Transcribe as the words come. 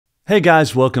Hey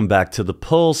guys, welcome back to The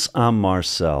Pulse. I'm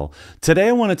Marcel. Today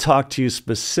I want to talk to you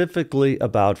specifically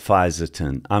about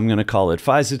Fisetin. I'm going to call it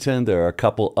Fisetin. There are a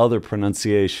couple other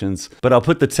pronunciations, but I'll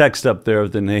put the text up there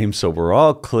of the name so we're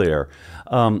all clear.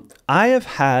 I have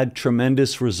had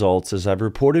tremendous results, as I've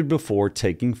reported before,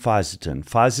 taking Fisetin.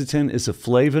 Fisetin is a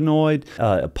flavonoid,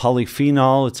 a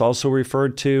polyphenol, it's also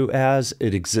referred to as.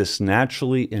 It exists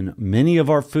naturally in many of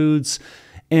our foods.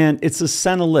 And it's a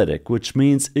senolytic, which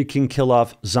means it can kill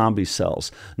off zombie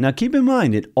cells. Now keep in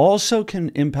mind, it also can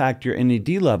impact your NAD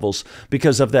levels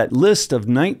because of that list of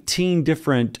 19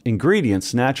 different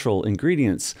ingredients, natural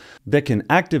ingredients, that can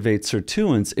activate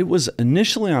sirtuins. It was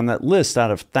initially on that list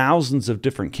out of thousands of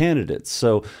different candidates.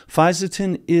 So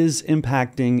Fisetin is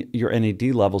impacting your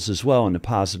NAD levels as well in a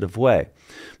positive way.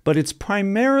 But it's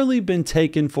primarily been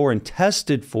taken for and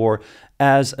tested for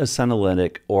as a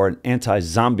senolytic or an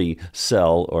anti-zombie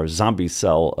cell or zombie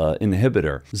cell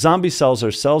inhibitor. Zombie cells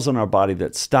are cells in our body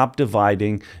that stop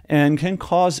dividing and can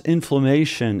cause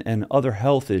inflammation and other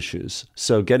health issues.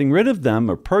 So getting rid of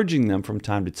them or purging them from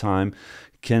time to time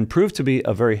can prove to be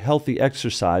a very healthy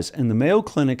exercise, and the Mayo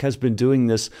Clinic has been doing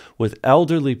this with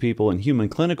elderly people in human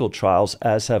clinical trials,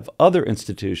 as have other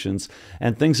institutions,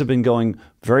 and things have been going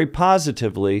very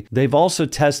positively. They've also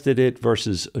tested it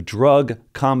versus a drug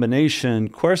combination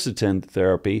quercetin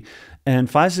therapy, and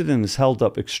Fisetin has held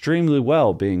up extremely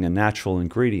well being a natural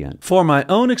ingredient. For my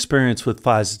own experience with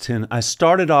Fisetin, I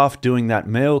started off doing that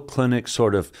Mayo Clinic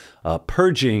sort of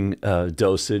purging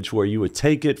dosage where you would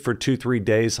take it for 2-3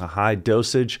 days, a high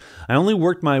dosage. I only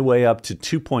worked my way up to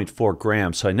 2.4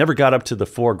 grams, so I never got up to the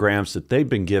 4 grams that they've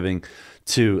been giving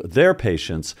to their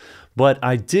patients. But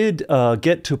I did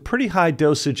get to a pretty high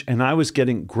dosage, and I was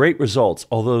getting great results,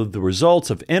 although the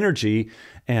results of energy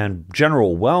and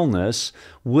general wellness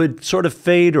would sort of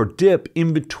fade or dip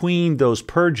in between those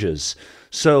purges.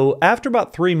 So after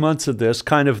about 3 months of this,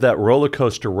 kind of that roller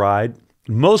coaster ride,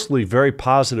 mostly very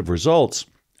positive results,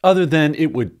 other than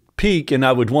it would peak and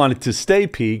I would want it to stay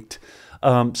peaked,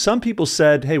 some people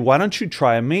said, hey, why don't you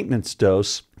try a maintenance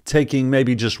dose, taking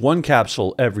maybe just 1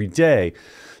 capsule every day?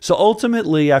 So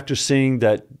ultimately, after seeing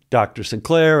that Dr.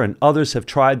 Sinclair and others have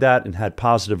tried that and had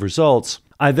positive results,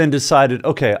 I then decided,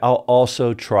 okay, I'll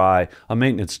also try a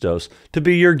maintenance dose to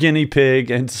be your guinea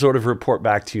pig and sort of report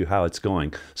back to you how it's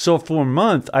going. So for a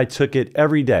month, I took it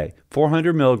every day,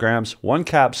 400 milligrams, 1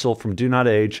 capsule from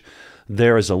DoNotAge.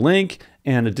 There is a link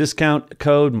and a discount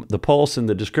code, the Pulse, in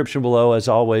the description below, as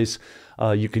always.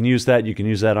 You can use that. You can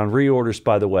use that on reorders,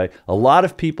 by the way. A lot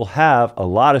of people have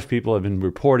been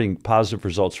reporting positive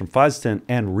results from Fisetin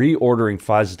and reordering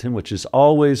Fisetin, which is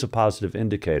always a positive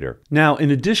indicator. Now,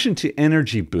 in addition to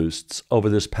energy boosts over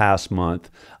this past month,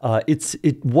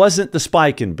 it wasn't the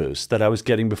spike in boost that I was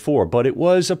getting before, but it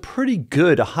was a pretty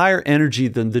good, a higher energy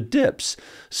than the dips.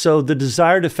 So the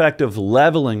desired effect of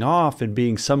leveling off and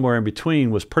being somewhere in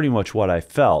between was pretty much what I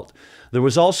felt. There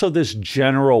was also this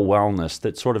general wellness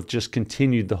that sort of just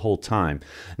continued the whole time.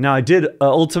 Now, I did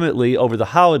ultimately, over the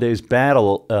holidays,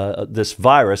 battle this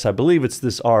virus. I believe it's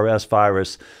this RS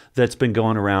virus that's been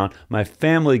going around. My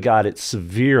family got it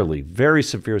severely, very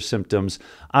severe symptoms.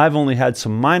 I've only had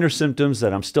some minor symptoms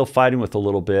that I'm still fighting with a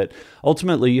little bit.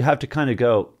 Ultimately, you have to kind of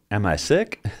go, am I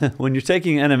sick? When you're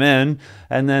taking NMN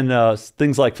and then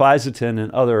things like Fisetin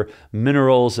and other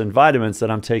minerals and vitamins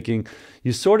that I'm taking,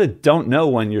 you sort of don't know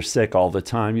when you're sick all the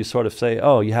time. You sort of say,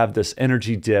 oh, you have this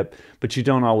energy dip, but you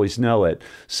don't always know it.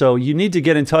 So you need to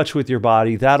get in touch with your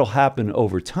body. That'll happen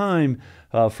over time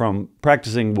from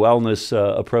practicing wellness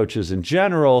approaches in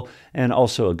general, and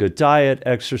also a good diet,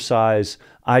 exercise.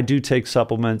 I do take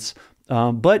supplements,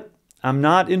 but I'm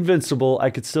not invincible. I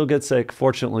could still get sick.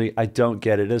 Fortunately, I don't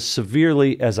get it as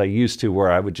severely as I used to,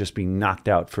 where I would just be knocked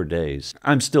out for days.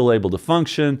 I'm still able to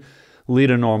function, lead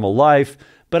a normal life,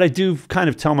 but I do kind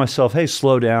of tell myself, hey,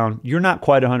 slow down. You're not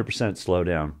quite 100% slow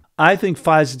down. I think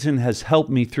Fisetin has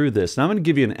helped me through this. Now, I'm going to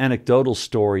give you an anecdotal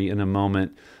story in a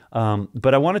moment,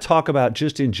 but I want to talk about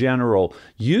just in general,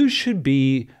 you should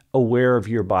be aware of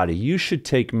your body. You should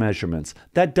take measurements.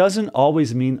 That doesn't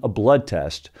always mean a blood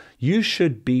test. You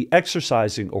should be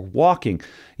exercising or walking.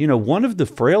 You know, one of the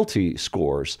frailty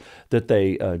scores that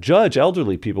they judge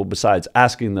elderly people, besides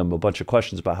asking them a bunch of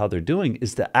questions about how they're doing,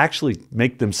 is to actually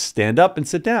make them stand up and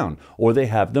sit down, or they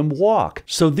have them walk.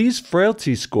 So these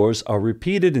frailty scores are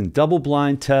repeated in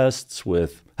double-blind tests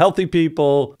with healthy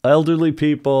people, elderly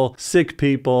people, sick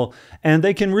people, and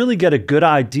they can really get a good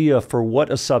idea for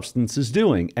what a substance is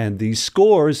doing. And these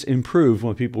scores improved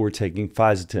when people were taking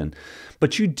Fisetin.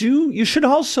 But you should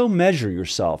also measure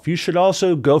yourself. You should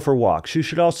also go for walks. You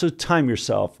should also time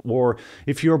yourself, or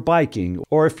if you're biking,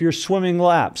 or if you're swimming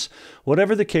laps,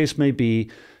 whatever the case may be,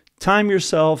 time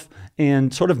yourself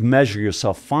and sort of measure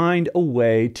yourself. Find a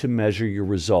way to measure your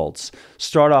results.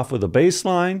 Start off with a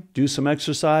baseline, do some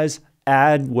exercise,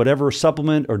 add whatever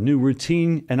supplement or new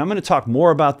routine. And I'm going to talk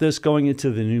more about this going into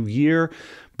the new year,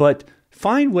 but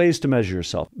find ways to measure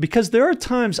yourself, because there are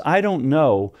times I don't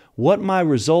know what my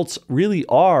results really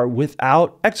are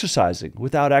without exercising,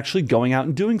 without actually going out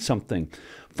and doing something.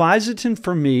 Fisetin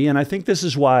for me, and I think this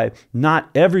is why not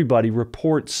everybody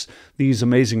reports these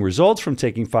amazing results from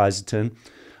taking Fisetin,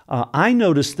 I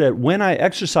noticed that when I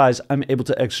exercise, I'm able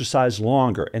to exercise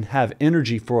longer and have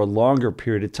energy for a longer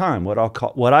period of time, what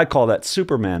I call that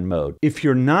Superman mode. If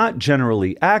you're not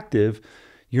generally active,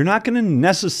 you're not going to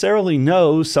necessarily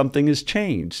know something has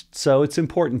changed. So it's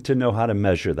important to know how to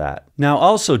measure that. Now,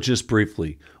 also just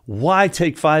briefly, why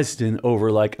take Fisetin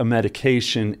over like a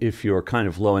medication if you're kind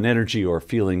of low in energy or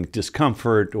feeling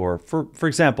discomfort, or for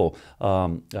example,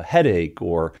 a headache?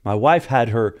 Or my wife had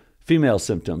her female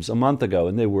symptoms a month ago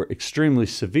and they were extremely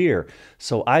severe.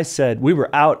 So I said, we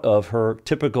were out of her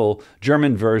typical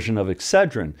German version of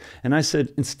Excedrin. And I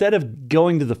said, instead of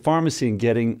going to the pharmacy and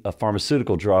getting a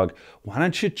pharmaceutical drug, why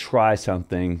don't you try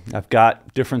something? I've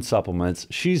got different supplements.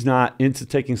 She's not into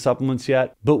taking supplements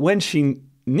yet, but when she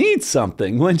needs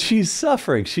something, when she's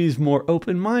suffering, she's more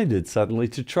open-minded suddenly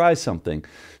to try something.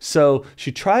 So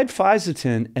she tried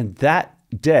Fisetin, and that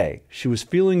day she was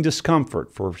feeling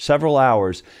discomfort for several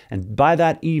hours, and by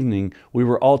that evening we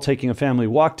were all taking a family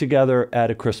walk together at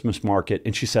a Christmas market,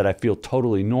 and she said, I feel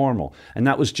totally normal. And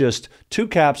that was just 2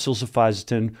 capsules of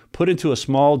Fisetin put into a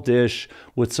small dish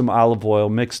with some olive oil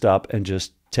mixed up and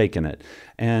just taken it,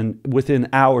 and within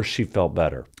hours she felt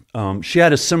better. She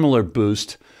had a similar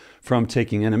boost from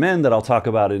taking NMN that I'll talk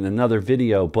about in another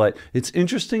video, but it's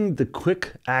interesting the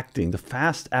quick acting, the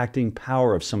fast acting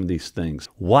power of some of these things.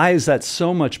 Why is that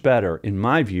so much better, in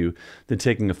my view, than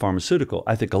taking a pharmaceutical?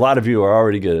 I think a lot of you are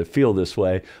already going to feel this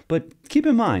way, but keep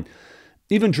in mind,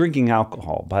 even drinking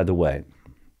alcohol, by the way,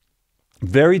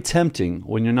 very tempting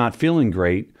when you're not feeling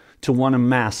great to want to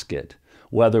mask it,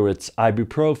 whether it's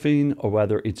ibuprofen or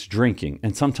whether it's drinking,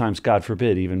 and sometimes, God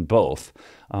forbid, even both.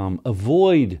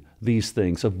 Avoid these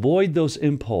things. Avoid those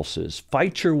impulses.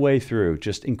 Fight your way through.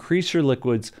 Just increase your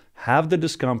liquids, have the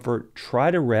discomfort, try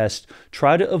to rest,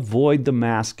 try to avoid the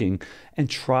masking, and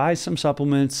try some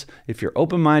supplements. If you're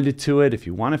open-minded to it, if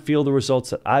you want to feel the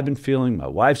results that I've been feeling, my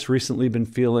wife's recently been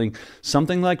feeling,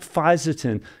 something like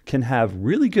Fisetin can have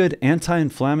really good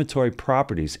anti-inflammatory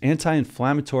properties,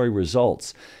 anti-inflammatory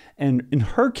results. And in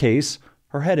her case,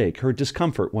 her headache, her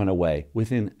discomfort went away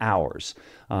within hours.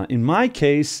 In my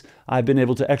case, I've been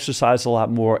able to exercise a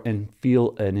lot more and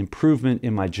feel an improvement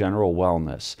in my general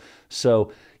wellness.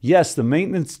 So yes, the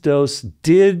maintenance dose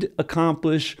did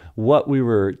accomplish what we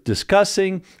were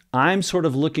discussing. I'm sort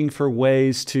of looking for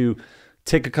ways to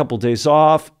take a couple days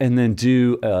off and then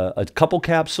do a couple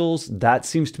capsules. That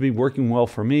seems to be working well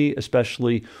for me,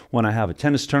 especially when I have a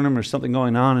tennis tournament or something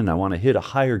going on and I want to hit a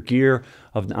higher gear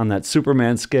on that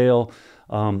Superman scale.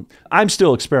 I'm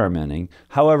still experimenting.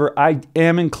 However, I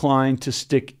am inclined to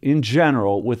stick in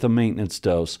general with a maintenance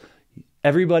dose.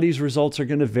 Everybody's results are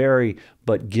going to vary,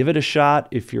 but give it a shot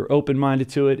if you're open-minded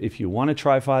to it. If you want to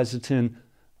try Fisetin,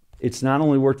 it's not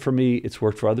only worked for me, it's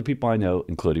worked for other people I know,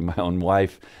 including my own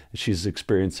wife. She's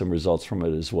experienced some results from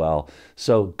it as well.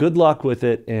 So good luck with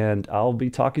it, and I'll be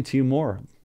talking to you more.